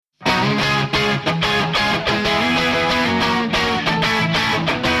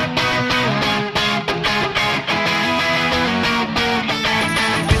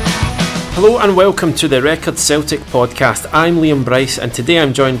Hello and welcome to the Record Celtic podcast. I'm Liam Bryce and today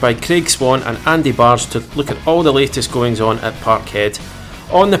I'm joined by Craig Swan and Andy Barrs to look at all the latest goings on at Parkhead.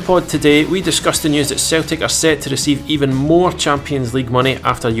 On the pod today we discuss the news that Celtic are set to receive even more Champions League money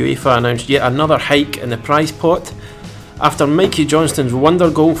after UEFA announced yet another hike in the prize pot. After Mikey Johnston's wonder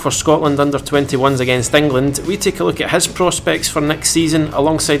goal for Scotland under-21s against England, we take a look at his prospects for next season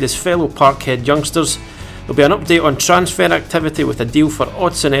alongside his fellow Parkhead youngsters. There'll be an update on transfer activity with a deal for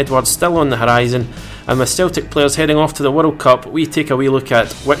Odsonne Edouard still on the horizon, and with Celtic players heading off to the World Cup, we take a wee look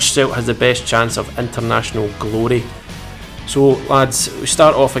at which Celt has the best chance of international glory. So lads, we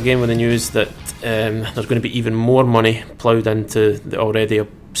start off again with the news that there's going to be even more money ploughed into the already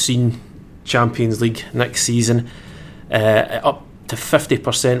obscene Champions League next season, up to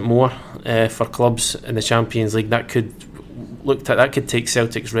 50% more for clubs in the Champions League. That could take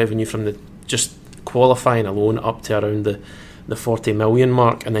Celtic's revenue from the just qualifying alone up to around the 40 million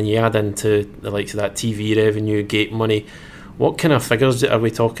mark, and then you add into the likes of that TV revenue, gate money. What kind of figures are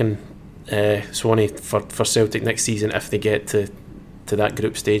we talking, Swanee, for Celtic next season if they get to that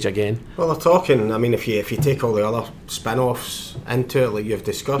group stage again? Well, they're talking, I mean, if you take all the other spin-offs into it like you've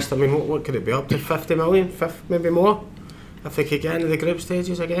discussed, I mean, what could it be, up to 50 million, maybe more, if they could get into the group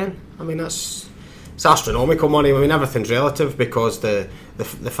stages again? I mean, it's astronomical money. I mean, everything's relative because the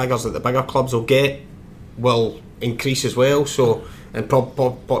figures that the bigger clubs will get will increase as well. So, and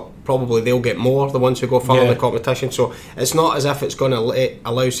probably they'll get more, the ones who go further in the competition. So it's not as if it's going to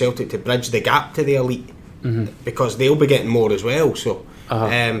allow Celtic to bridge the gap to the elite, because they'll be getting more as well. So,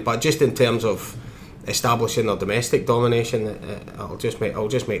 but just in terms of establishing their domestic domination, it'll just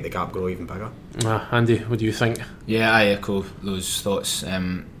make the gap grow even bigger. Andy, what do you think? Yeah, I echo those thoughts.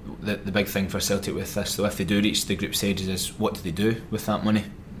 The big thing for Celtic with this, though, if they do reach the group stages, is what do they do with that money?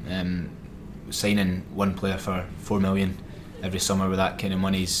 Signing one player for 4 million every summer with that kind of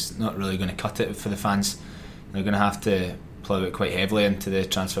money is not really going to cut it for the fans. They're going to have to plough it quite heavily into the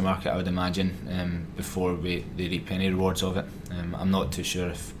transfer market, I would imagine, before they reap any rewards of it. I'm not too sure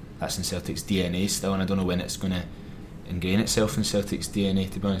if that's in Celtic's DNA still, and I don't know when it's going to ingrain itself in Celtic's DNA,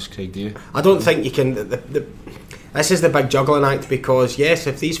 to be honest. Craig, do you? I don't think you can. This is the big juggling act, because yes,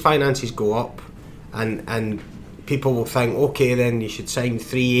 if these finances go up and people will think, okay, then you should sign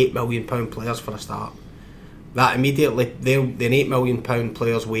 £8 million players for a start, that immediately, the £8 million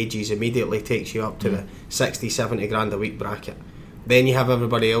players' wages immediately takes you up to the 60-70 grand a week bracket. Then you have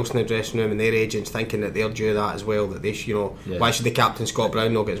everybody else in the dressing room and their agents thinking that they're due that as well, that they why should the captain Scott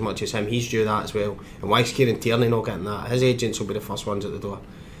Brown not get as much as him? He's due that as well. And why is Kieran Tierney not getting that? His agents will be the first ones at the door.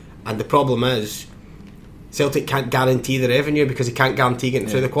 And the problem is Celtic can't guarantee the revenue because they can't guarantee getting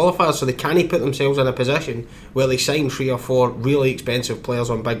through the qualifiers, so they can't put themselves in a position where they sign 3 or 4 really expensive players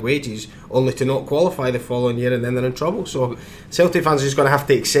on big wages only to not qualify the following year, and then they're in trouble. So Celtic fans are just going to have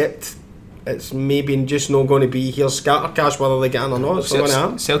to accept it's maybe just not going to be here's scatter cash whether they get in or not. It's not going to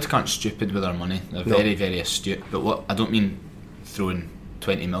happen. Celtic aren't stupid with their money. They're very, very astute. But what I don't mean throwing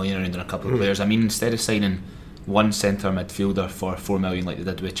 20 million around on a couple of players. I mean, instead of signing one centre midfielder for 4 million like they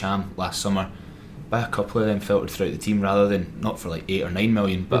did with Cham last summer, buy a couple of them filtered throughout the team, rather than not for like 8 or 9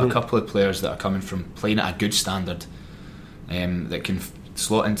 million, but a couple of players that are coming from playing at a good standard, that can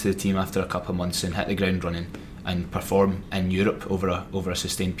slot into the team after a couple of months and hit the ground running and perform in Europe over a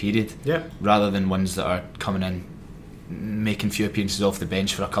sustained period, rather than ones that are coming in making few appearances off the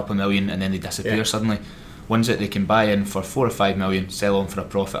bench for a couple of million and then they disappear suddenly. Ones that they can buy in for 4 or 5 million, sell on for a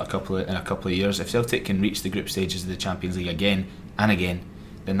profit in a couple of years. If Celtic can reach the group stages of the Champions League again and again,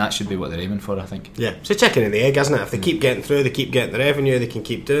 then that should be what they're aiming for, I think. Yeah, it's a chicken and the egg, isn't it? If they keep getting through, they keep getting the revenue, they can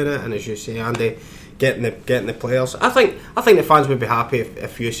keep doing it, and as you say, Andy, getting the players. I think the fans would be happy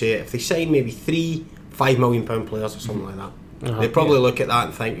if you say it, if they sign maybe 3 £5 million players or something like that. They probably look at that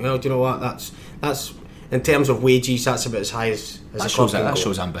and think, well, do you know what? That's in terms of wages, that's about as high as that shows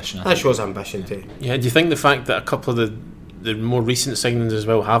ambition. That shows ambition too. Yeah. Do you think the fact that a couple of the more recent signings as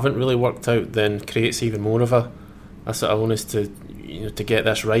well haven't really worked out then creates even more of a sort of onus to get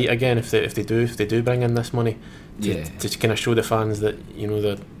this right again if they do bring in this money to kind of show the fans that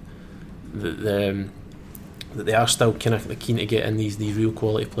that they are still kind of keen to get in these real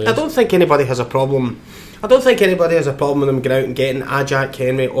quality players? I don't think anybody has a problem. I don't think anybody has a problem with them going out and getting a Jack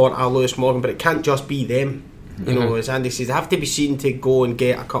Henry or a Lewis Morgan, but it can't just be them. You know, as Andy says, they have to be seen to go and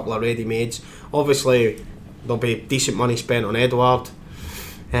get a couple of ready-mades. Obviously, there'll be decent money spent on Edouard,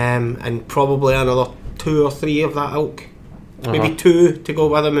 and probably another 2 or 3 of that ilk. Maybe 2 to go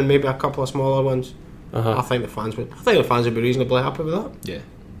with him, and maybe a couple of smaller ones. I think the fans would be reasonably happy with that.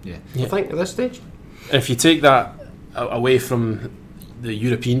 Yeah. I think at this stage. If you take that away from the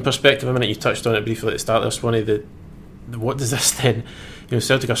European perspective a minute, you touched on it briefly at the start of this one, what does this then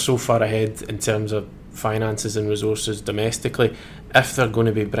Celtic are so far ahead in terms of finances and resources domestically. If they're going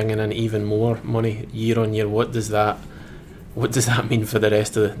to be bringing in even more money year on year, what does that mean for the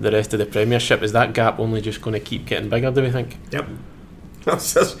rest of the Premiership? Is that gap only just going to keep getting bigger, do we think? Yep.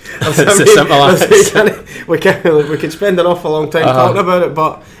 It's as simple as we can spend an awful long time talking about it,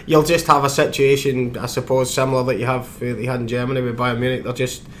 but you'll just have a situation, I suppose, similar that you had in Germany with Bayern Munich. They're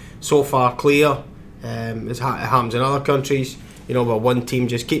just so far clear. It happens in other countries, where one team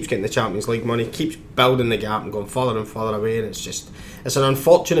just keeps getting the Champions League money, keeps building the gap and going further and further away, and it's an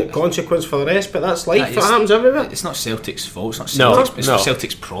unfortunate consequence for the rest, but that's life. It happens everywhere. It's not Celtic's fault. It's not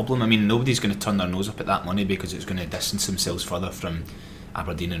Celtic's problem. I mean, nobody's going to turn their nose up at that money because it's going to distance themselves further from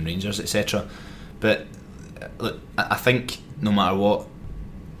Aberdeen and Rangers, etc. But look, I think no matter what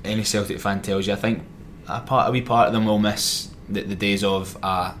any Celtic fan tells you, I think a wee part of them will miss the days of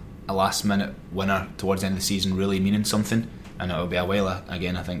a last minute winner towards the end of the season really meaning something, and it'll be a while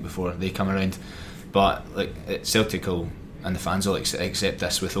again, I think, before they come around. But Celtic and the fans will accept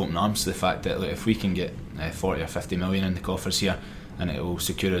this with open arms, the fact that if we can get 40 or 50 million in the coffers here, and it will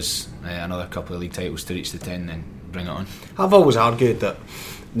secure us another couple of league titles to reach the 10, then bring it on. I've always argued that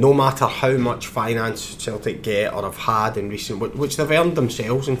no matter how much finance Celtic get or have had in recent, which they've earned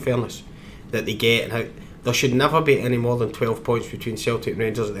themselves in fairness, that they get, and how there should never be any more than 12 points between Celtic and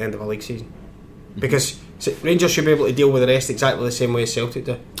Rangers at the end of a league season, because Rangers should be able to deal with the rest exactly the same way as Celtic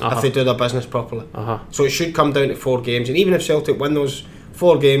do, if they do their business properly. So it should come down to 4 games, and even if Celtic win those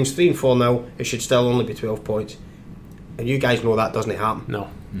 4 games 3 and 4-0, it should still only be 12 points, and you guys know that doesn't happen. No.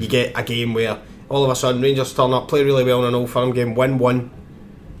 You get a game where all of a sudden Rangers turn up, play really well in an Old Firm game, win 1.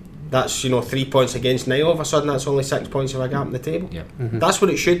 That's 3 points against 9. All of a sudden that's only 6 points of a gap in the table. That's what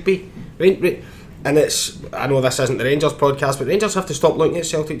it should be. And I know this isn't the Rangers podcast, but Rangers have to stop looking at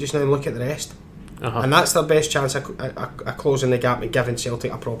Celtic just now and look at the rest. And that's their best chance of closing the gap and giving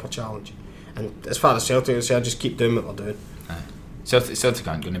Celtic a proper challenge. And as far as Celtic is concerned, just keep doing what they're doing. Celtic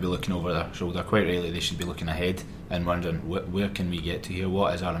aren't going to be looking over their shoulder. Quite really, they should be looking ahead and wondering where can we get to here,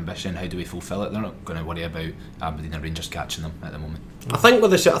 what is our ambition, how do we fulfil it. They're not going to worry about Aberdeen and Rangers catching them at the moment. I think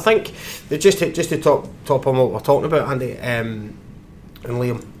they just to top on what we're talking about, Andy and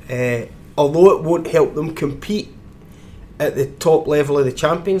Liam, although it won't help them compete at the top level of the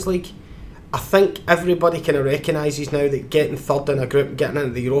Champions League, I think everybody kind of recognises now that getting third in a group, getting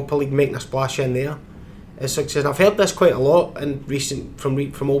into the Europa League, making a splash in there is success. I've heard this quite a lot in recent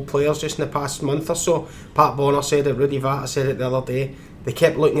from old players just in the past month or so. Pat Bonner said it, Rudy Vata said it the other day. They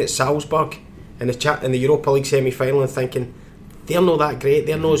kept looking at Salzburg in the Europa League semi-final and thinking they're not that great,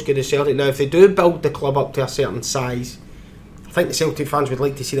 they're not as good as Celtic. Now if they do build the club up to a certain size, I think the Celtic fans would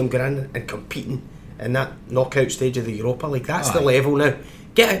like to see them get in and competing in that knockout stage of the Europa League. That's the level now.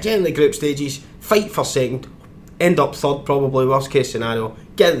 Get in the group stages, fight for second, end up third probably, worst case scenario,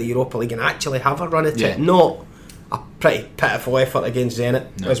 get in the Europa League and actually have a run at it, not a pretty pitiful effort against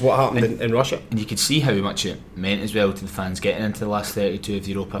Zenit is what happened in Russia. And you could see how much it meant as well to the fans getting into the last 32 of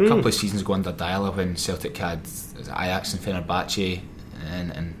the Europa. A couple of seasons ago under Diala, when Celtic had Ajax and Fenerbahce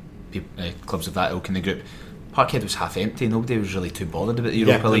and clubs of that ilk in the group, Parkhead was half empty. Nobody was really too bothered about the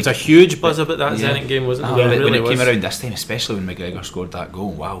Europa League. There was a huge buzz about that Zenit game, wasn't it? But when it came around this time, especially when McGregor scored that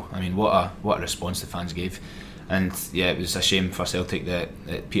goal, wow! I mean, what a response the fans gave. And it was a shame for Celtic that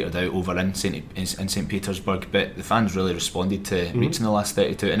it petered out over in St Petersburg, but the fans really responded to reaching the last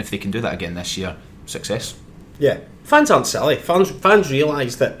 32, and if they can do that again this year, success. Yeah, fans aren't silly. Fans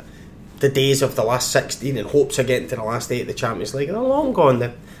realise that the days of the last 16 and hopes of getting to the last 8 of the Champions League are long gone.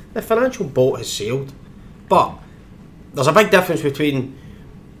 The financial boat has sailed. But there's a big difference between,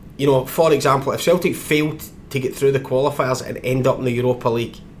 for example, if Celtic failed to get through the qualifiers and end up in the Europa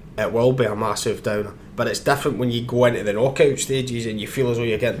League, it will be a massive downer. But it's different when you go into the knockout stages and you feel as though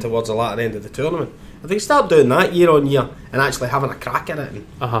you're getting towards the latter end of the tournament. If they start doing that year on year and actually having a crack at it, and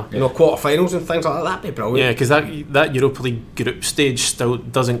quarterfinals and things like that, that'd be brilliant. Yeah, because that Europa League group stage still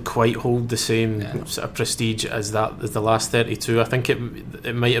doesn't quite hold the same sort of prestige as the last 32. I think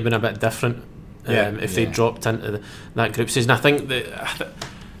it might have been a bit different. If they dropped into that group stage, and I think that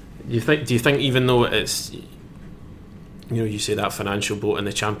do you think even though it's you say that financial boat in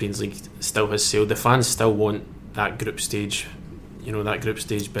the Champions League still has sailed, the fans still want that group stage, that group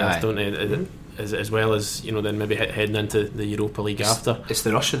stage berth, don't they? As well as then maybe heading into the Europa League after. It's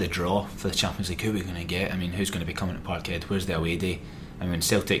the rush of the draw for the Champions League. Who are we going to get? I mean, who's going to be coming to Parkhead? Where's the away day? I mean,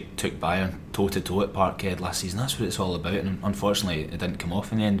 Celtic took Bayern toe to toe at Parkhead last season. That's what it's all about, and unfortunately it didn't come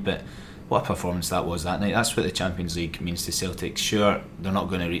off in the end, but what a performance that was that night. That's what the Champions League means to Celtic. Sure, they're not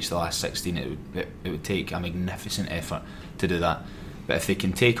going to reach the last 16. It would take a magnificent effort to do that, But if they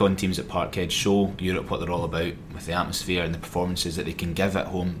can take on teams at Parkhead, show Europe what they're all about with the atmosphere and the performances that they can give at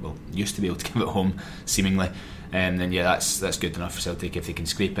home, well, used to be able to give at home, seemingly, then yeah, that's good enough for Celtic. If they can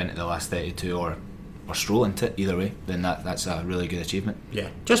scrape into the last 32 or stroll into it, either way, then that's a really good achievement. Yeah,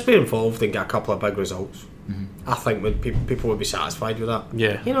 just be involved and get a couple of big results. I think people would be satisfied with that.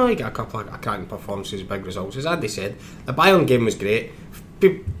 Yeah, you know, you get a couple of cracking performances, big results. As Andy said, the Bayern game was great.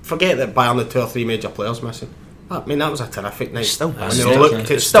 Forget that Bayern had 2 or 3 major players missing. I mean, that was a terrific night. It's still Bayern.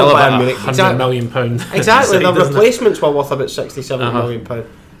 It's still Bayern Munich. £100 million. Exactly, the replacements were worth about £67 million.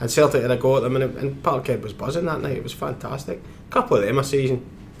 And Celtic had a go at them, and Parkhead was buzzing that night. It was fantastic. A couple of them a season.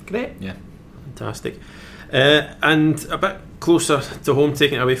 Great. Yeah. Fantastic. And a bit closer to home,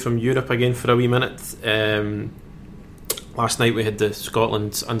 taking it away from Europe again for a wee minute. Last night we had the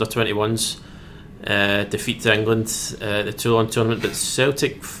Scotland under-21s defeat to England, the Toulon tournament, but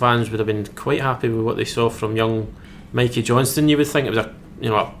Celtic fans would have been quite happy with what they saw from young Mikey Johnston. You would think it was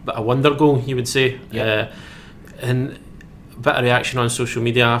a wonder goal, you would say. Yeah. And a bit of reaction on social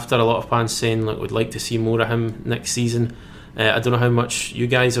media after, a lot of fans saying, look, we'd like to see more of him next season. I don't know how much you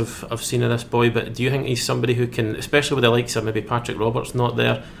guys have seen of this boy, but do you think he's somebody who can, especially with the likes of maybe Patrick Roberts not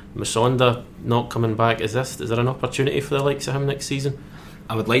there, Musonda not coming back, is there an opportunity for the likes of him next season?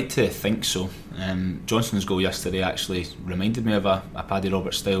 I would like to think so. Johnston's goal yesterday actually reminded me of a Paddy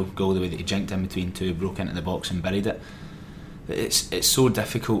Roberts style goal, the way that he jinked in between two, broke into the box and buried it. It's so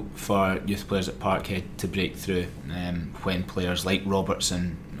difficult for youth players at Parkhead to break through when players like Roberts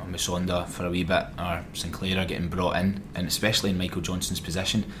and Musonda for a wee bit, or Sinclair, are getting brought in, and especially in Michael Johnston's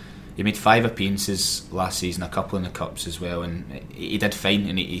position. He made 5 appearances last season, a couple in the Cups as well, and he did fine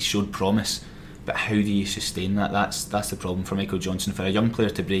and he showed promise. But how do you sustain that? That's the problem for Michael Johnston. For a young player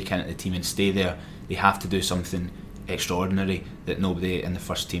to break into the team and stay there, they have to do something extraordinary that nobody in the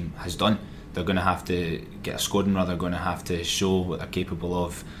first team has done. They're going to have to get a scoring run, they're going to have to show what they're capable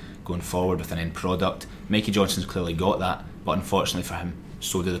of going forward with an end product. Mikey Johnston's clearly got that, but unfortunately for him,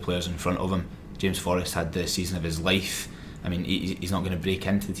 so do the players in front of him. James Forrest had the season of his life. I mean, he's not going to break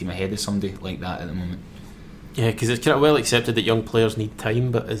into the team ahead of somebody like that at the moment. Yeah, because it's kind of well accepted that young players need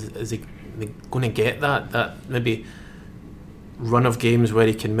time, but is he going to get that maybe run of games where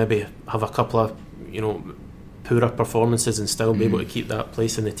he can maybe have a couple of poorer performances and still be able to keep that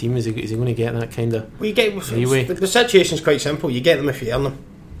place in the team? Is he going to get that kind of leeway? The situation's quite simple. You get them if you earn them.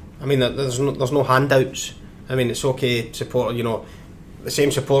 I mean, there's no handouts. I mean, it's okay, support. The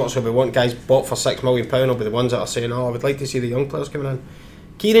same supporters who we want guys bought for £6 million will be the ones that are saying, I would like to see the young players coming in.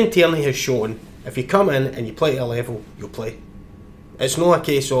 Kieran Tierney has shown if you come in and you play at a level, you'll play. It's not a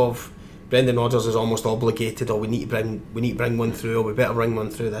case of Brendan Rodgers is almost obligated, or we need to bring one through, or we better bring one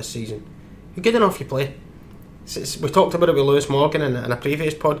through this season. You're good enough, you play. We talked about it with Lewis Morgan in a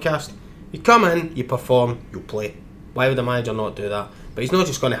previous podcast. You come in, you perform, you'll play. Why would a manager not do that? But he's not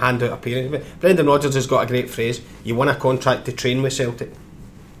just going to hand out appearances. Brendan Rodgers has got a great phrase: you want a contract to train with Celtic.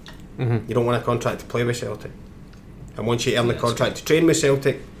 You don't want a contract to play with Celtic. And once you earn the contract to train with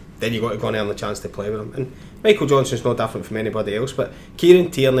Celtic, then you've got to go and earn the chance to play with them. And Michael Johnston's no different from anybody else, but Kieran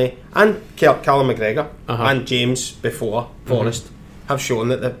Tierney and Callum McGregor and James before Forrest have shown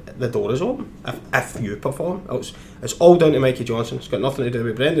that the door is open if you perform. It's all down to Mikey Johnston. It's got nothing to do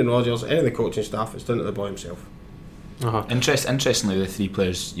with Brendan Rodgers, any of the coaching staff. It's down to the boy himself. Interestingly, the 3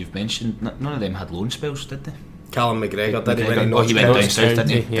 players you've mentioned, none of them had loan spells, did they? Callum McGregor did. He went down south, didn't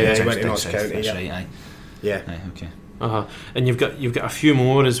he? Yeah, he went to Notts County. That's right, aye. Yeah. Aye, okay. And you've got a few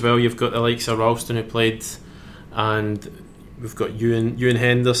more as well. You've got the likes of Ralston who played, and we've got Ewan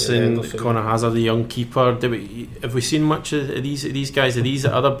Henderson, Connor Hazard, the young keeper. Have we seen much of these guys? Are these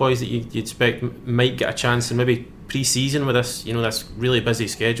the other boys that you'd expect might get a chance in maybe pre-season with this this really busy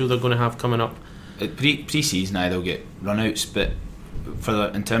schedule they're going to have coming up? Pre-season, they'll get run-outs, but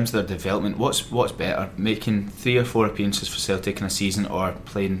in terms of their development, what's better, making 3 or 4 appearances for Celtic in a season, or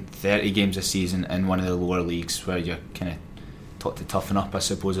playing 30 games a season in one of the lower leagues where you're kind of taught to toughen up, I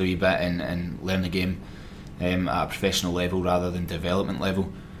suppose, a wee bit and learn the game at a professional level rather than development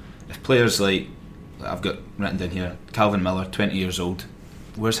level? If players like, I've got written down here, Calvin Miller, 20 years old,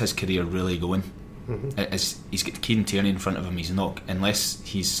 where's his career really going? He's got Kieran Tierney in front of him. He's not, unless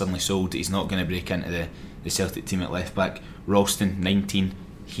he's suddenly sold, he's not going to break into the Celtic team at left back. Ralston, 19,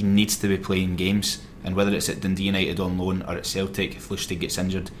 he needs to be playing games, and whether it's at Dundee United on loan or at Celtic, if Lustig gets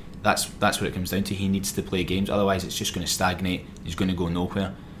injured, that's what it comes down to. He needs to play games, otherwise it's just going to stagnate. He's going to go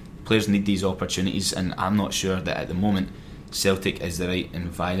nowhere. Players need these opportunities, and I'm not sure that at the moment Celtic is the right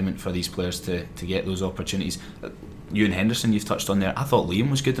environment for these players to get those opportunities. Ewan Henderson, you've touched on there. I thought Liam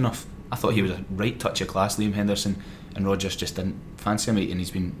was good enough. I thought he was a right touch of class, Liam Henderson, and Rodgers just didn't fancy him, and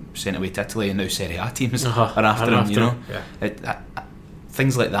he's been sent away to Italy, and now Serie A teams are after him.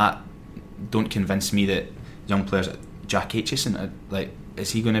 things like that don't convince me that young players, Jack Aitchison,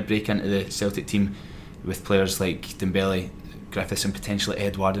 is he going to break into the Celtic team with players like Dembele, Griffiths and potentially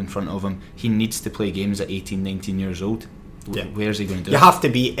Edouard in front of him? He needs to play games at 18, 19 years old. Where's he going to do it? You have to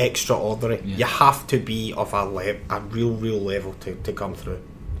be extraordinary. Yeah. You have to be of a real level to come through,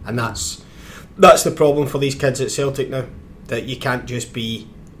 and that's the problem for these kids at Celtic now. That you can't just be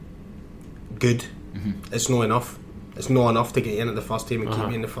good. Mm-hmm. It's not enough. It's not enough to get you into the first team and keep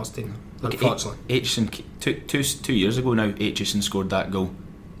you in the first team. Look, unfortunately, Aitchison 2 years ago now, Aitchison scored that goal.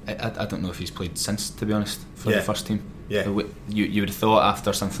 I don't know if he's played since, to be honest, for the first team. Yeah. You would have thought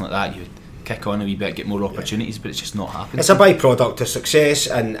after something like that you would kick on a wee bit, get more opportunities, but it's just not happening. It's a byproduct of success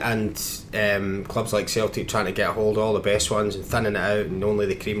and clubs like Celtic trying to get a hold of all the best ones and thinning it out, and only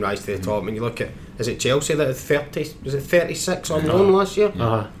the cream rise to the top. I mean, you look at, is it Chelsea that had 36 on loan last year?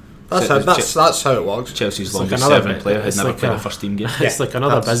 That's how it works. Chelsea's longest serving player had never played a first team game. It's like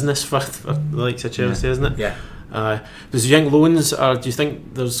another business for the likes of Chelsea, isn't it? Yeah. There's young loans. Do you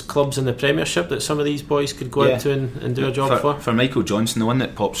think there's clubs in the Premiership that some of these boys could go out to and do a job for? For Michael Johnston, the one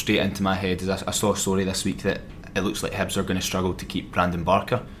that popped straight into my head is I saw a story this week that it looks like Hibs are going to struggle to keep Brandon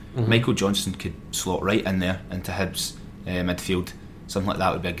Barker. Mm-hmm. Michael Johnston could slot right in there into Hibs midfield. Something like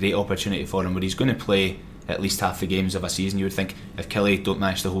that would be a great opportunity for him, where he's going to play at least half the games of a season. You would think if Kelly don't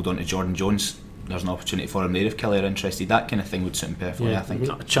manage to hold on to Jordan Jones, there's an opportunity for him there if Kelly are interested. That kind of thing would suit him perfectly, I think.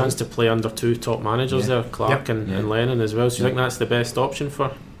 A chance to play under two top managers there, Clark and Lennon as well. So you think that's the best option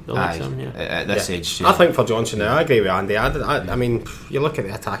for the likes of him? At this age, I think for Johnson now, I agree with Andy. I mean, you look at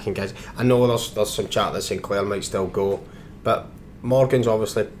the attacking guys. I know there's some chat that Sinclair might still go, but Morgan's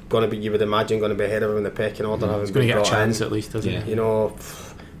obviously going to be, you would imagine, going to be ahead of him in the pecking order. He's going to get a chance at least, isn't he? You know,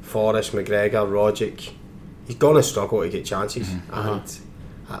 Forrest, McGregor, Rogic, he's going to struggle to get chances. And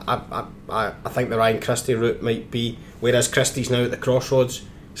I think the Ryan Christie route might be, whereas Christie's now at the crossroads,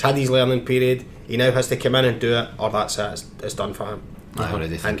 he's had his learning period, he now has to come in and do it, or that's it, it's done for him. I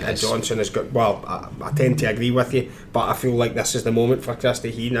already think and Johnson has got, well, I tend to agree with you, but I feel like this is the moment for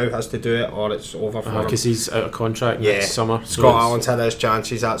Christie. He now has to do it, or it's over for him, because he's out of contract next summer. Scott Allen's had his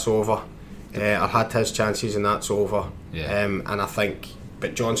chances, that's over. Or had his chances, and that's over. And I think,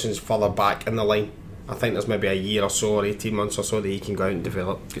 but Johnson's further back in the line. I think there's maybe a year or so, or 18 months or so, that he can go out and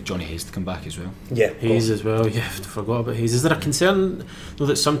develop. Get Johnny Hayes to come back as well. Yeah, Hayes as well. Yeah, I forgot about Hayes. Is there a concern though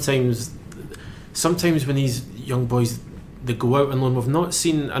that sometimes when these young boys, they go out on loan? We've not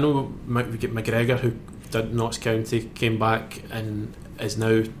seen. I know we get McGregor, who did Notts County, came back and is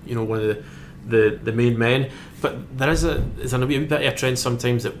now one of the main men. But there's a bit of a trend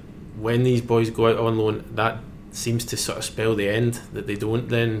sometimes that when these boys go out on loan, that seems to sort of spell the end, that they don't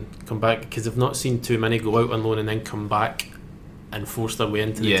then come back, because I've not seen too many go out on loan and then come back and force their way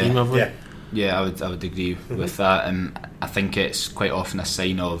into the team, have we? Yeah, I would agree with that, and I think it's quite often a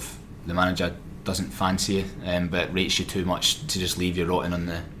sign of the manager doesn't fancy you, but rates you too much to just leave you rotting on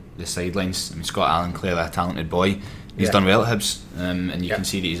the sidelines. I mean, Scott Allen, clearly a talented boy, he's done well at Hibs, and you can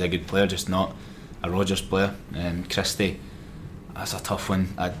see that he's a good player, just not a Rodgers player. Christie, that's a tough one.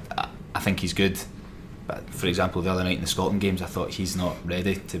 I think he's good, but for example, the other night in the Scotland games, I thought he's not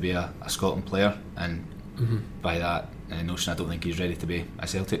ready to be a Scotland player, and by that notion, I don't think he's ready to be a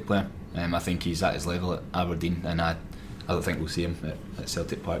Celtic player. I think he's at his level at Aberdeen, and I don't think we'll see him at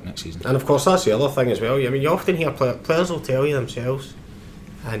Celtic Park next season. And of course, that's the other thing as well. I mean, you often hear players will tell you themselves,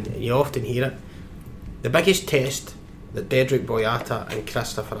 and you often hear it. The biggest test that Dedrick Boyata and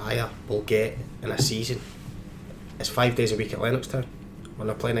Christopher Ajer will get in a season is 5 days a week at Lennoxtown when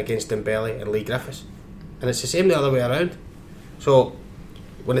they're playing against Dembele and Lee Griffiths, and it's the same the other way around. So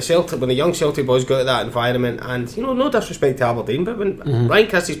when the young Celtic boys go to that environment, and no disrespect to Aberdeen, but when Ryan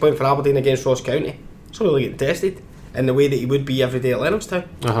Christie's playing for Aberdeen against Ross County, it's not really getting tested in the way that he would be every day at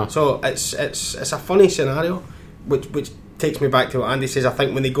Lennoxtown. So it's a funny scenario, which takes me back to what Andy says. I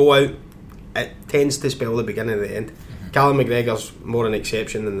think when they go out, it tends to spell the beginning of the end. Callum McGregor's more an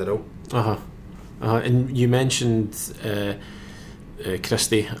exception than the rule. And you mentioned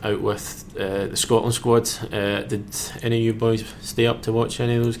Christie out with the Scotland squad. Did any of you boys stay up to watch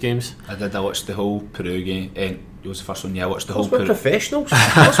any of those games? I did. I watched the whole Peru game. It was the first one. Yeah, I watched the whole Peru. Professionals.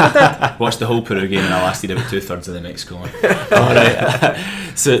 Watched the whole Peru game, and I lasted about 2/3 of the next goal. Alright.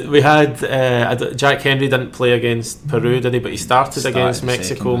 So we had Jack Henry didn't play against Peru, did he? But he started against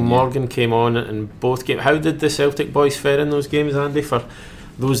Mexico. Morgan came on in both games. How did the Celtic boys fare in those games, Andy? For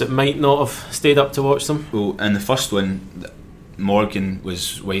those that might not have stayed up to watch them. Well, in the first one, Morgan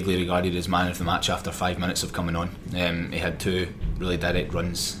was widely regarded as man of the match after 5 minutes of coming on. He had two really direct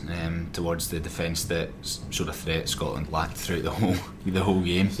runs towards the defence that showed a threat Scotland lacked throughout the whole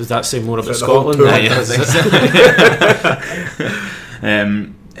game. Does that say more about Scotland?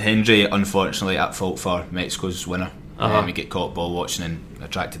 Hendry, unfortunately, at fault for Mexico's winner. He get caught ball watching and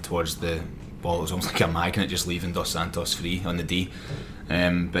attracted towards the ball. It was almost like a magnet just leaving Dos Santos free on the D.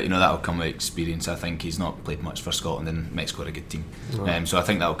 But that'll come with experience. I think he's not played much for Scotland, and Mexico are a good team. So I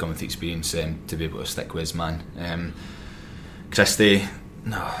think that'll come with experience to be able to stick with his man. Christie,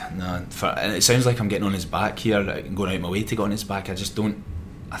 no. It sounds like I'm getting on his back here, and going out of my way to get on his back. I just don't.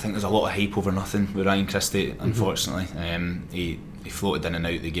 I think there's a lot of hype over nothing with Ryan Christie. Unfortunately, he floated in and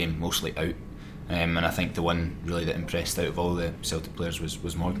out of the game, mostly out. And I think the one really that impressed out of all the Celtic players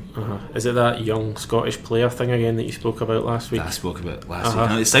was Morgan. Is it that young Scottish player thing again that you spoke about last week? That I spoke about last week.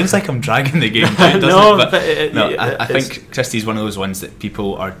 No, it sounds like I'm dragging the game down, doesn't it? I think Christie's one of those ones that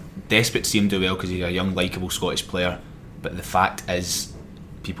people are desperate to see him do well because he's a young, likeable Scottish player. But the fact is,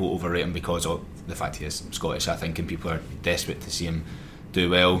 people overrate him because of the fact he is Scottish, I think, and people are desperate to see him do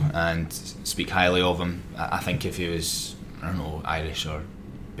well and speak highly of him. I think if he was, I don't know, Irish or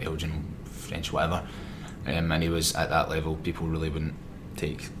Belgian, French, whatever, and he was at that level, people really wouldn't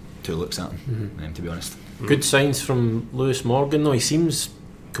take two looks at him, to be honest. Good signs from Lewis Morgan though. He seems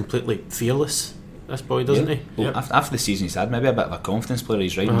completely fearless, this boy, doesn't he? Well, after the season he's had, maybe a bit of a confidence player.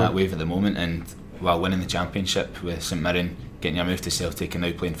 He's riding that wave at the moment, and while winning the championship with St Mirren, getting your move to Celtic and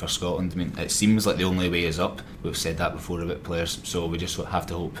now playing for Scotland, I mean, it seems like the only way is up. We've said that before about players, so we just have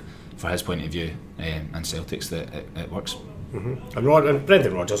to hope for his point of view and Celtic's that it works. And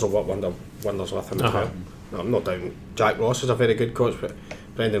Brendan Rodgers will work wonders with him as well. No, I'm not doubting Jack Ross is a very good coach, but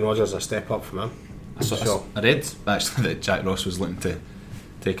Brendan Rodgers is a step up from him. I read actually that Jack Ross was looking to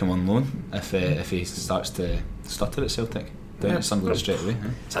take him on loan if he starts to stutter at Celtic down at Sunderland straight away.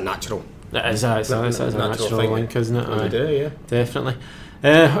 It's a natural. It's a natural link, isn't it? Yeah, definitely.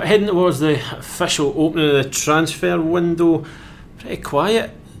 Heading towards the official opening of the transfer window, pretty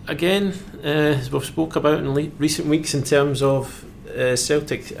quiet again, as we've spoke about in recent weeks in terms of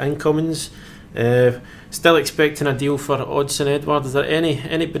Celtic incomings. Still expecting a deal for Odsonne Edouard. Is there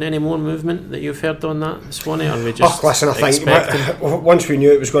been any more movement that you've heard on that, Swanee? Or are we just listen, I think once we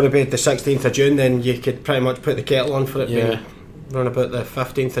knew it was going to be the 16th of June, then you could pretty much put the kettle on for it being around about the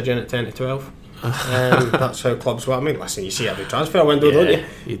 15th of June at 10 to 12. That's how clubs work. I mean, listen, you see every transfer window, don't you?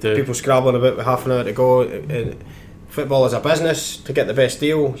 You do. People scrabbling about with half an hour to go. Football is a business. To get the best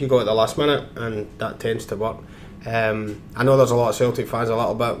deal, you go at the last minute, and that tends to work. I know there's a lot of Celtic fans a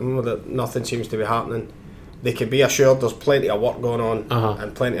little bit that nothing seems to be happening. They can be assured there's plenty of work going on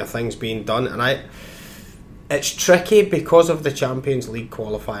and plenty of things being done, and it's tricky because of the Champions League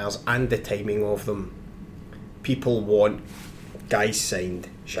qualifiers and the timing of them. People want guys signed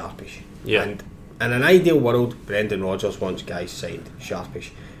sharpish, and in an ideal world Brendan Rodgers wants guys signed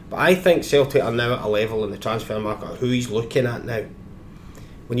sharpish, but I think Celtic are now at a level in the transfer market who he's looking at now.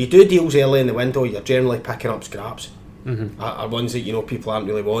 When you do deals early in the window, you're generally picking up scraps. Are ones that people aren't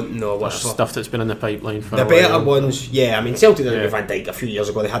really wanting or whatever. Stuff that's been in the pipeline for the a while. better ones. I mean, Celtic did it with Van Dijk a few years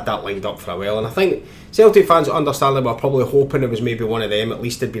ago. They had that lined up for a while, and I think Celtic fans understandably were probably hoping it was maybe one of them. At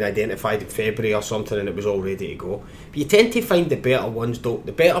least had been identified in February or something, and it was all ready to go. But you tend to find the better ones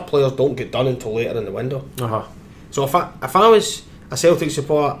the better players don't get done until later in the window. So if I was a Celtic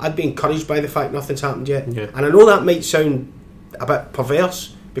supporter, I'd be encouraged by the fact nothing's happened yet. And I know that might sound a bit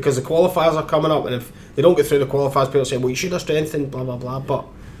perverse, because the qualifiers are coming up, and if they don't get through the qualifiers, people say, well, you should have strengthened, blah blah blah, but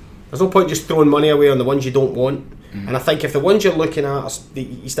there's no point just throwing money away on the ones you don't want. And I think if the ones you're looking at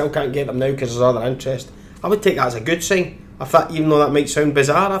you still can't get them now because there's other interest, I would take that as a good sign. Even though that might sound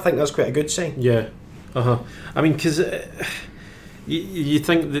bizarre, I think that's quite a good sign. I mean, because you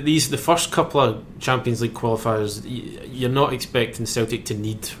think that the first couple of Champions League qualifiers, you're not expecting Celtic to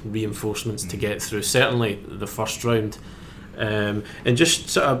need reinforcements to get through, certainly the first round. And just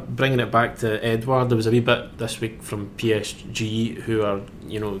sort of bringing it back to Edouard, there was a wee bit this week from PSG who are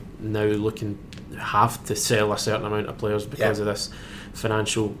now looking have to sell a certain amount of players because of this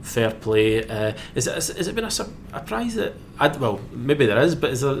financial fair play. Is it been a surprise that maybe there is,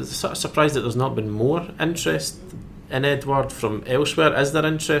 but is there sort of surprise that there's not been more interest in Edouard from elsewhere? Is there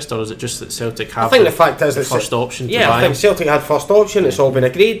interest, or is it just that Celtic have the fact is the first option to buy I think Celtic had first option. It's all been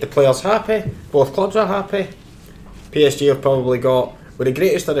agreed, the player's happy, both clubs are happy. PSG have probably got, with the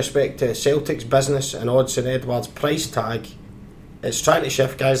greatest of respect to Celtic's business and Odsonne Edouard's price tag, it's trying to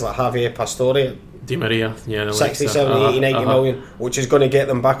shift guys like Javier Pastore, Di Maria, 60, 70, 80, 90 million, which is going to get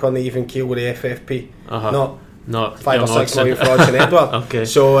them back on the even keel with the FFP. Not 5 or 6 million for Odsonne Edouard.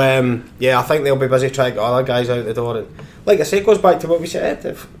 So I think they'll be busy trying to get other guys out the door. And like I say, it goes back to what we said.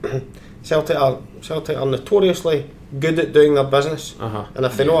 If Celtic are notoriously good at doing their business, and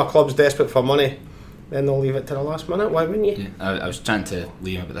if they know a club's desperate for money, then they'll leave it to the last minute. Why wouldn't you? I was trying to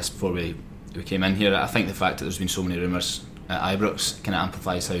leave about this before we came in here. I think the fact that there's been so many rumours at Ibrox kind of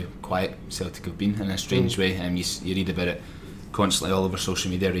amplifies how quiet Celtic have been in a strange way. You read about it constantly all over social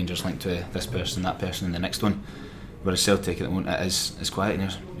media, Rangers linked to this person, that person and the next one, whereas Celtic at the moment it is quiet,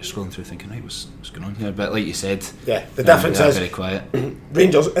 and you're scrolling through thinking, right, what's going on here? But like you said, the difference is very quiet.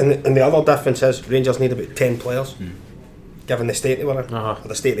 Rangers, and the other difference is Rangers need about 10 players given the state they were in, or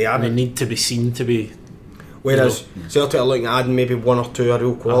the state they are in. They need to be seen to be, whereas Celtic are looking at adding maybe one or two of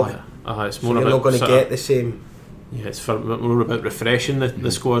real quality. It's more so you're not going to get the same. Yeah, it's more about refreshing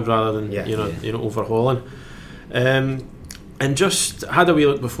the squad rather than overhauling. And just had a wee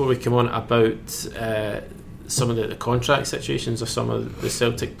look before we come on about some of the contract situations of some of the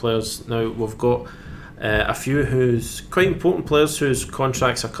Celtic players. Now we've got a few who's quite important players whose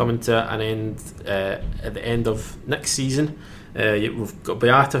contracts are coming to an end at the end of next season. We've got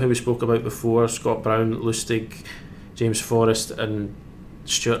Beata, who we spoke about before, Scott Brown, Lustig, James Forrest and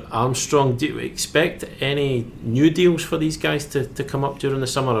Stuart Armstrong. Do you expect any new deals for these guys to come up during the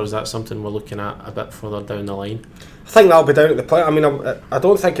summer, or is that something we're looking at a bit further down the line? I think that'll be down at the play. I mean, I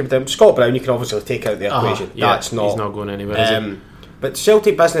don't think it'll be down. Scott Brown, you can obviously take out the equation. He's not going anywhere. Is it? But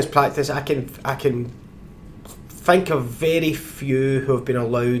Celtic business practice, I can think of very few who have been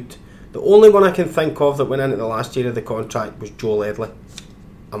allowed. The only one I can think of that went into the last year of the contract was Joe Ledley,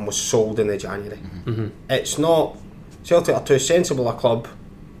 and was sold in the January. It's not. Celtic are too sensible a club,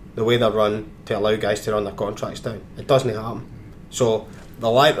 the way they're run, to allow guys to run their contracts down. It doesn't happen. So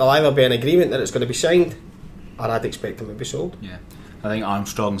there'll either be an agreement that it's going to be signed, or I'd expect them to be sold. Yeah, I think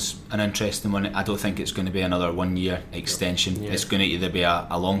Armstrong's an interesting one. I don't think it's going to be another 1 year extension. It's going to either be a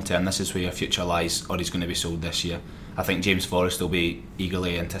long term, this is where your future lies, or he's going to be sold this year. I think James Forrest will be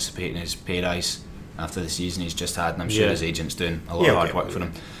eagerly anticipating his pay rise after the season he's just had, and I'm sure his agent's doing a lot of hard work for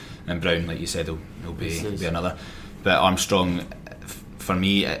him. And Brown, like you said, will be another. But Armstrong, for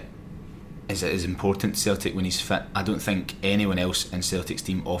me, is important to Celtic when he's fit. I don't think anyone else in Celtic's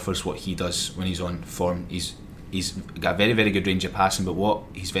team offers what he does when he's on form. He's got a very, very good range of passing, but what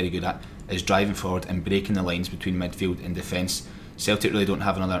he's very good at is driving forward and breaking the lines between midfield and defence. Celtic really don't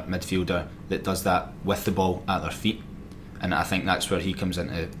have another midfielder that does that with the ball at their feet, and I think that's where he comes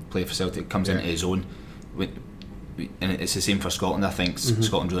into play for Celtic, comes into his own. And it's the same for Scotland. I think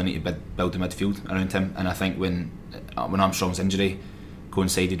Scotland really need to build a midfield around him, and I think when Armstrong's injury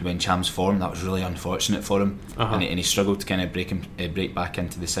coincided with Cham's form, that was really unfortunate for him, and he struggled to kind of break back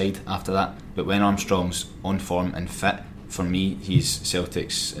into the side after that. But when Armstrong's on form and fit, for me, he's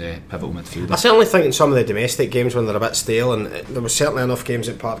Celtic's pivotal midfielder. I certainly think in some of the domestic games when they're a bit stale, and there was certainly enough games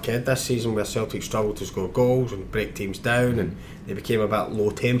at Parkhead this season where Celtic struggled to score goals and break teams down, and they became a bit low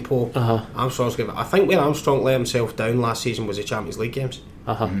tempo. Armstrong's given. I think where Armstrong let himself down last season was the Champions League games.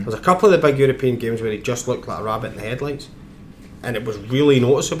 There's a couple of the big European games where he just looked like a rabbit in the headlights, and it was really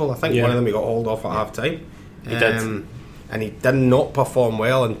noticeable. I think one of them he got hauled off at half time. He did, and he did not perform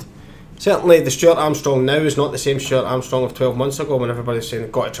well. And certainly the Stuart Armstrong now is not the same Stuart Armstrong of 12 months ago when everybody's saying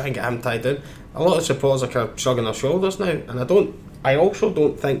they've got to try and get him tied down. A lot of supporters are kind of shrugging their shoulders now, and I also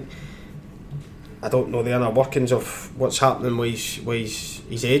don't think, I don't know the inner workings of what's happening with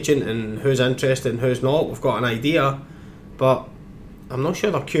his agent and who's interested and who's not. We've got an idea, but I'm not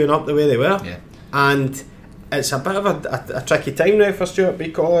sure they're queuing up the way they were. And it's a bit of a tricky time now for Stuart,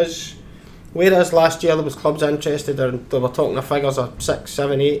 because whereas last year there was clubs interested and they were talking of figures of 6,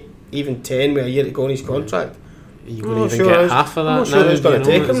 7, 8, even 10 with a year to go in his contract. You wouldn't even get half of that. I'm not sure who's going to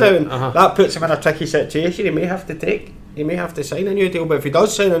take him now, and that puts him in a tricky situation. He may have to sign a new deal, but if he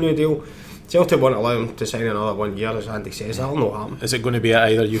does sign a new deal, Celtic won't allow him to sign another 1 year, as Andy says. That'll not happen. Is it going to be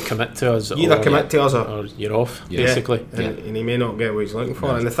either you commit to us, or you're off, basically? And he may not get what he's looking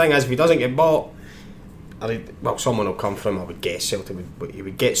for. And the thing is, if he doesn't get bought, someone will come from him. I would guess Celtic he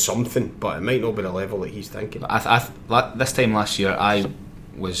would get something, but it might not be the level that he's thinking. This time last year, I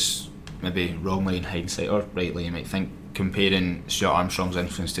was maybe wrongly in hindsight, or rightly, you might think, comparing Stuart Armstrong's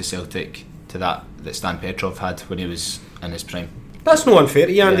influence to Celtic to that Stan Petrov had when he was in his prime. That's no unfair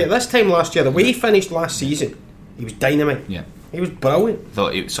to you, Andy. This time last year, the way he finished last season, he was dynamite. He was brilliant. I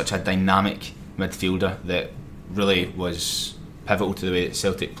thought he was such a dynamic midfielder that really was pivotal to the way that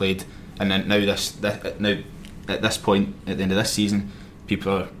Celtic played. And then now at this point, at the end of this season,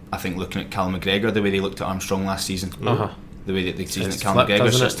 people are, I think, looking at Callum McGregor the way they looked at Armstrong last season. The way that the season that Callum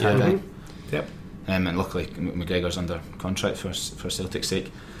McGregor's just had. And luckily McGregor's under contract for Celtic's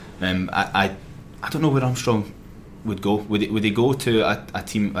sake. I don't know where Armstrong would go. Would he go to a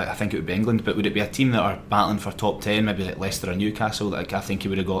team? I think it would be England, but would it be a team that are battling for top 10, maybe like Leicester or Newcastle, that I think he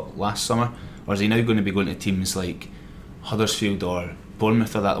would have got last summer? Or is he now going to be going to teams like Huddersfield or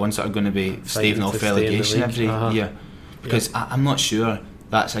Bournemouth, or the ones that are going to be staving off relegation every year? Because I'm not sure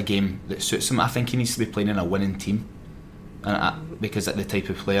that's a game that suits him. I think he needs to be playing in a winning team. because of the type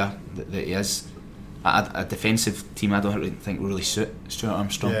of player that he is. A defensive team I don't think will really suit Stuart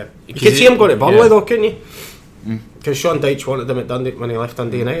Armstrong. Yeah. You could see him going to Burnley though, couldn't you? Because Sean Dyche wanted him at Dundee when he left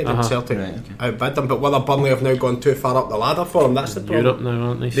Dundee United, and Celtic outbid him. But whether Burnley have now gone too far up the ladder for him, that's the problem. Europe now,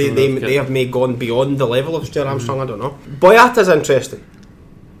 aren't they? They have may gone beyond the level of Stuart Armstrong. I don't know. Boyata's interesting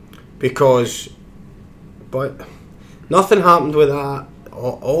because nothing happened with that.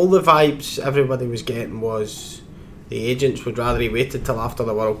 All the vibes everybody was getting was the agents would rather he waited till after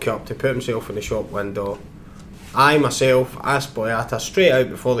the World Cup to put himself in the shop window. I myself asked Boyata straight out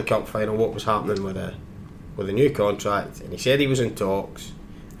before the Cup final what was happening with the new contract, and he said he was in talks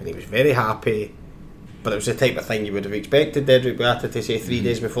and he was very happy, but it was the type of thing you would have expected Dedrick Boyata to say 3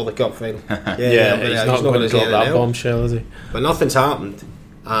 days before the Cup final. He's not going to drop that bombshell, is he? But nothing's happened,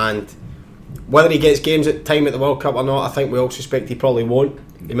 and whether he gets games at time at the World Cup or not, I think we all suspect he probably won't.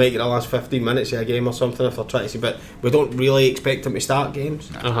 He might get the last 15 minutes of a game or something if they're trying to see, but we don't really expect him to start games.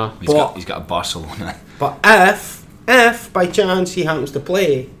 He's got a Barcelona. But if by chance he happens to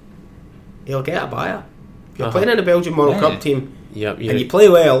play, he'll get a buyer. If you're playing in a Belgian World Cup team and you play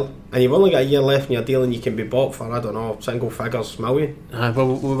well and you've only got a year left in your deal and you can be bought for, I don't know, single figures million,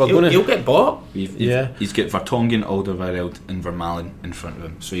 he'll get bought. He's got Vertonghen, Alderweireld and Vermaelen in front of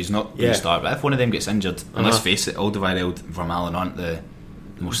him, so he's not going to start. But if one of them gets injured, and let's face it, Alderweireld, Vermaelen aren't the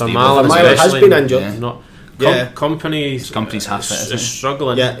most stable. Vermaelen has been injured. Company's half fit, is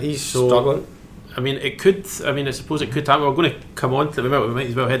struggling. Yeah, he's struggling. I suppose it could happen. We're going to come on to it. We might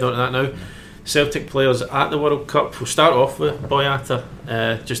as well head on to that now. Celtic players at the World Cup. We'll start off with Boyata.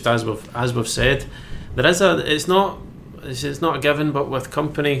 Just as we've said, it's not a given, but with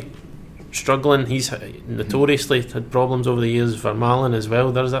Company struggling, he's notoriously had problems over the years. Vermaelen as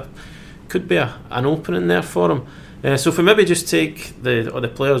well. Could be an opening there for him. So if we maybe just take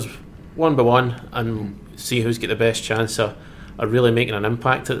the players one by one and see who's got the best chance of really making an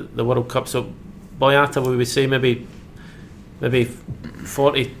impact at the World Cup. So Boyata, we would say maybe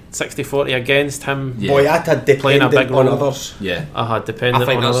 60-40 against him. Boyata dependent on others. Dependent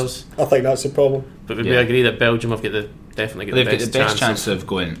on others. I think that's the problem. But we agree that Belgium have definitely got the best chance of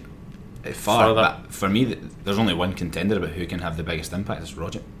going far. But for me, there's only one contender about who can have the biggest impact. It's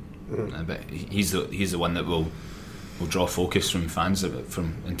Rogic. But he's the one that will draw focus from fans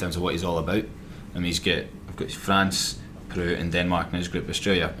in terms of what he's all about. I mean, I've got France, Peru and Denmark in his group.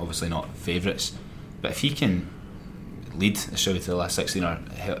 Australia obviously not favourites, but if he can lead Australia to the last 16 or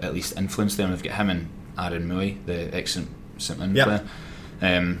at least influence them, we've got him and Aaron Mooy, the excellent St Mirren player,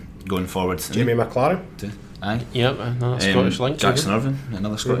 going forward. Jamie McLaren. Another Scottish link. Jackson Irvine,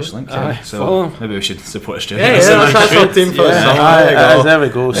 another Scottish link. So maybe we should support Australia. That's our team for us. There we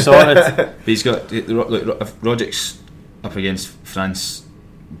go, sorted. But he's got Rogic's up against France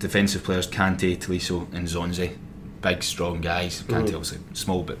defensive players, Kante, Tolisso and Zonzi. Big, strong guys. Kante obviously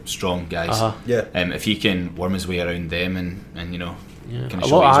small but strong guys. If he can worm his way around them and a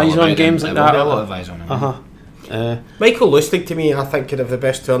lot of eyes on games like that. A lot of eyes on him. Michael Lustig to me, I think, could have the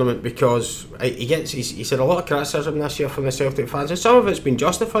best tournament because he's had a lot of criticism this year from the Celtic fans, and some of it's been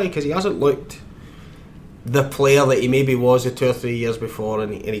justified because he hasn't looked the player that he maybe was the 2 or 3 years before,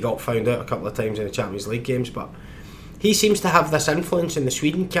 and he got found out a couple of times in the Champions League games, but he seems to have this influence in the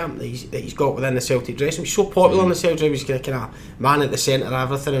Sweden camp that he's got within the Celtic dressing room. He's so popular in the Celtic dressing room. He's kind of man at the centre of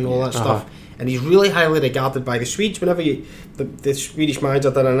everything and all that stuff. And he's really highly regarded by the Swedes. Whenever the Swedish manager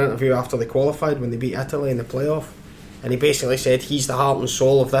did an interview after they qualified when they beat Italy in the playoff, and he basically said he's the heart and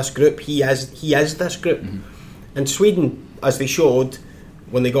soul of this group. He is this group. And Sweden, as they showed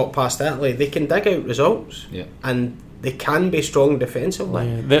when they got past Italy, they can dig out results. And they can be strong defensively.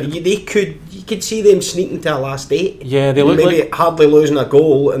 You could see them sneaking to a last 8. They look maybe hardly losing a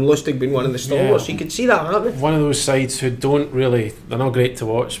goal, and Lustig being one of the stalwarts. You could see that happening. One of those sides who they're not great to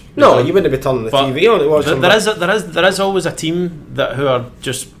watch. No, you wouldn't be turning the TV on to watch them. There is always a team who are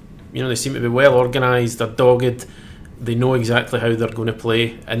just, they seem to be well organised. They're dogged. They know exactly how they're going to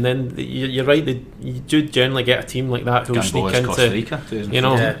play, and then you're right. You do generally get a team like that who sneak into Costa Rica too,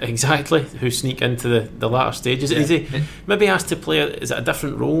 exactly, who sneak into the latter stages. Is he maybe has to play? Is it a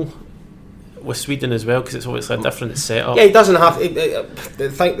different role with Sweden as well? Because it's obviously a different setup. Yeah, he doesn't have.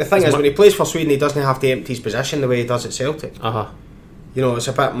 The thing is, when he plays for Sweden, he doesn't have to empty his position the way he does at Celtic. It's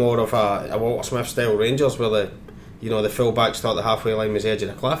a bit more of a Walter Smith style Rangers where the full-backs thought the halfway line was the edge of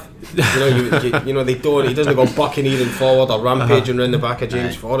the cliff. He doesn't go buccaneering forward or rampaging around the back of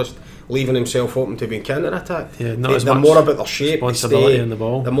James Forrest, leaving himself open to being counter-attacked. They're more about their shape, responsibility in the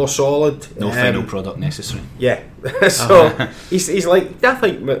ball. They're more solid. No final product necessary. So he's like, I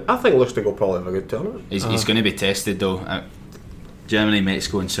think Lustig will probably have a good tournament. He's going to be tested though. Germany,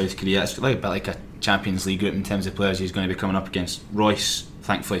 Mexico and South Korea. It's like a bit like a Champions League group in terms of players he's going to be coming up against. Royce,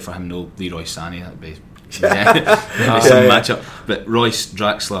 thankfully for him, no Leroy Sané, that'd be some matchup. But Royce,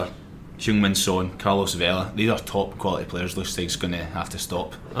 Draxler, Heung-min Son, Carlos Vela, these are top quality players Lustig's going to have to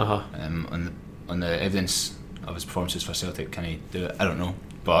stop. On the evidence of his performances for Celtic, can he do it? I don't know.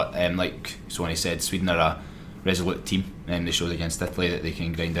 But like Swanee said, Sweden are a resolute team, and they showed against Italy that they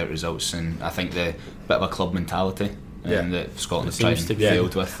can grind out results, and I think the bit of a club mentality that Scotland has tried and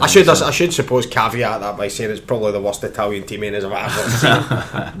failed with. I should suppose caveat that by saying it's probably the worst Italian team in as I've ever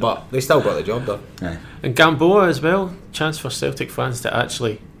seen, but they still got the job done. And Gamboa as well, chance for Celtic fans to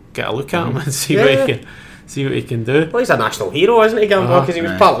actually get a look at him and see what he can do. Well, he's a national hero, isn't he, Gamboa? Because he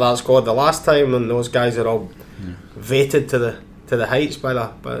was part of that squad the last time, and those guys are all vated to the heights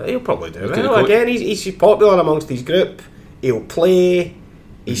but he'll probably do it. Again, he's popular amongst his group. He'll play.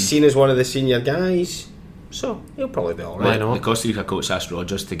 He's seen as one of the senior guys, so he'll probably be alright. The Costa Rica coach asked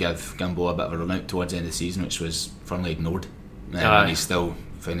Rodgers to give Gamboa a bit of a run out towards the end of the season, which was firmly ignored. And he's still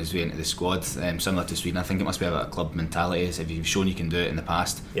finding his way into the squad. Similar to Sweden, I think it must be about a club mentality. Is if you've shown you can do it in the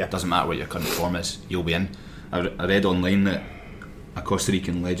past, it doesn't matter what your current form is, you'll be in. I read online that a Costa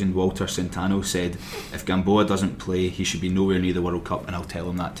Rican legend, Walter Centeno, said if Gamboa doesn't play, he should be nowhere near the World Cup, and I'll tell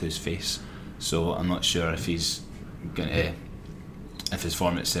him that to his face. So I'm not sure if he's going to, if his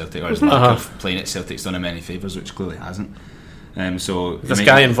form at Celtic or his lack of playing at Celtic's done him any favours, which clearly hasn't. So is this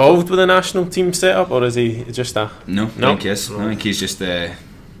guy involved with the national team setup, or is he just a? No, I think he is. I think he's just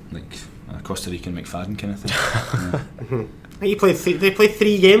like a Costa Rican McFadden kind of thing. They played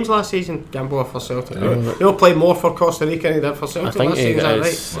 3 games last season, Gamboa, for Celtic. He played more for Costa Rica than he did for Celtic last season,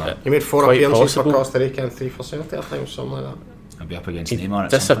 is that right? He made 4 appearances for Costa Rica and 3 for Celtic, I think, something like that. I'll be up against Neymar.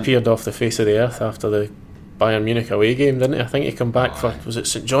 Disappeared off the face of the earth after the Bayern Munich away game, didn't he? I think he come back for, was it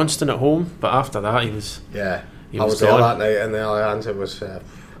St Johnston at home? But after that he was... Yeah, I was there that night in the Allianz. It was...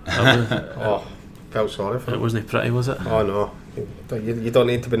 felt sorry for him. It wasn't pretty, was it? Oh no, you don't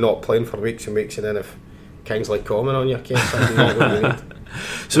need to be not playing for weeks and weeks, and then if Kingsley Coman on your case, that's not what you need.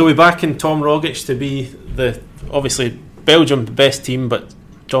 So we're back in Tom Rogic to be obviously Belgium the best team, but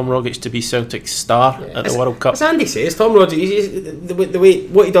Tom Rogic to be Celtic's star at the World Cup. As Andy says, Tom Rogic, the way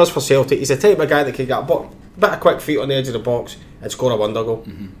what he does for Celtic, he's the type of guy that can get a bit of quick feet on the edge of the box and score a wonder goal.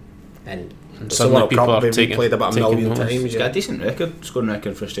 And suddenly people are taking, played about a million notice. times. He's got a decent scoring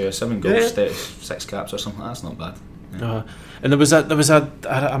record for Australia. 7 goals, 6 caps or something. That's not bad. And there was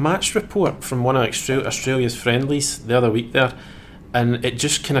a match report from one of Australia's friendlies the other week there, and it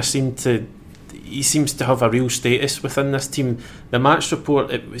just kind of seemed to. He seems to have a real status within this team. The match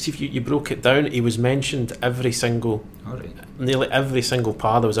report, if you broke it down, he was mentioned nearly every single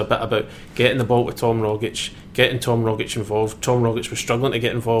par. There was a bit about getting the ball to Tom Rogic, getting Tom Rogic involved. Tom Rogic was struggling to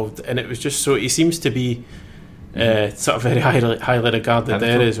get involved, and it was just so he seems to be sort of very highly regarded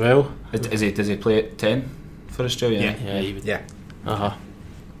there as well. Does he play at 10 for Australia? Yeah.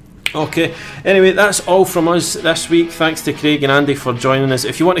 Okay, anyway, that's all from us this week. Thanks to Craig and Andy for joining us.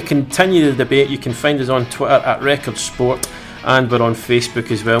 If you want to continue the debate, you can find us on Twitter at Record Sport, and we're on Facebook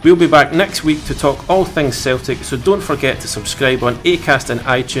as well. We'll be back next week to talk all things Celtic, so don't forget to subscribe on Acast and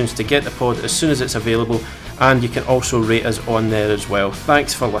iTunes to get the pod as soon as it's available, and you can also rate us on there as well.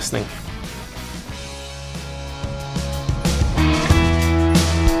 Thanks for listening.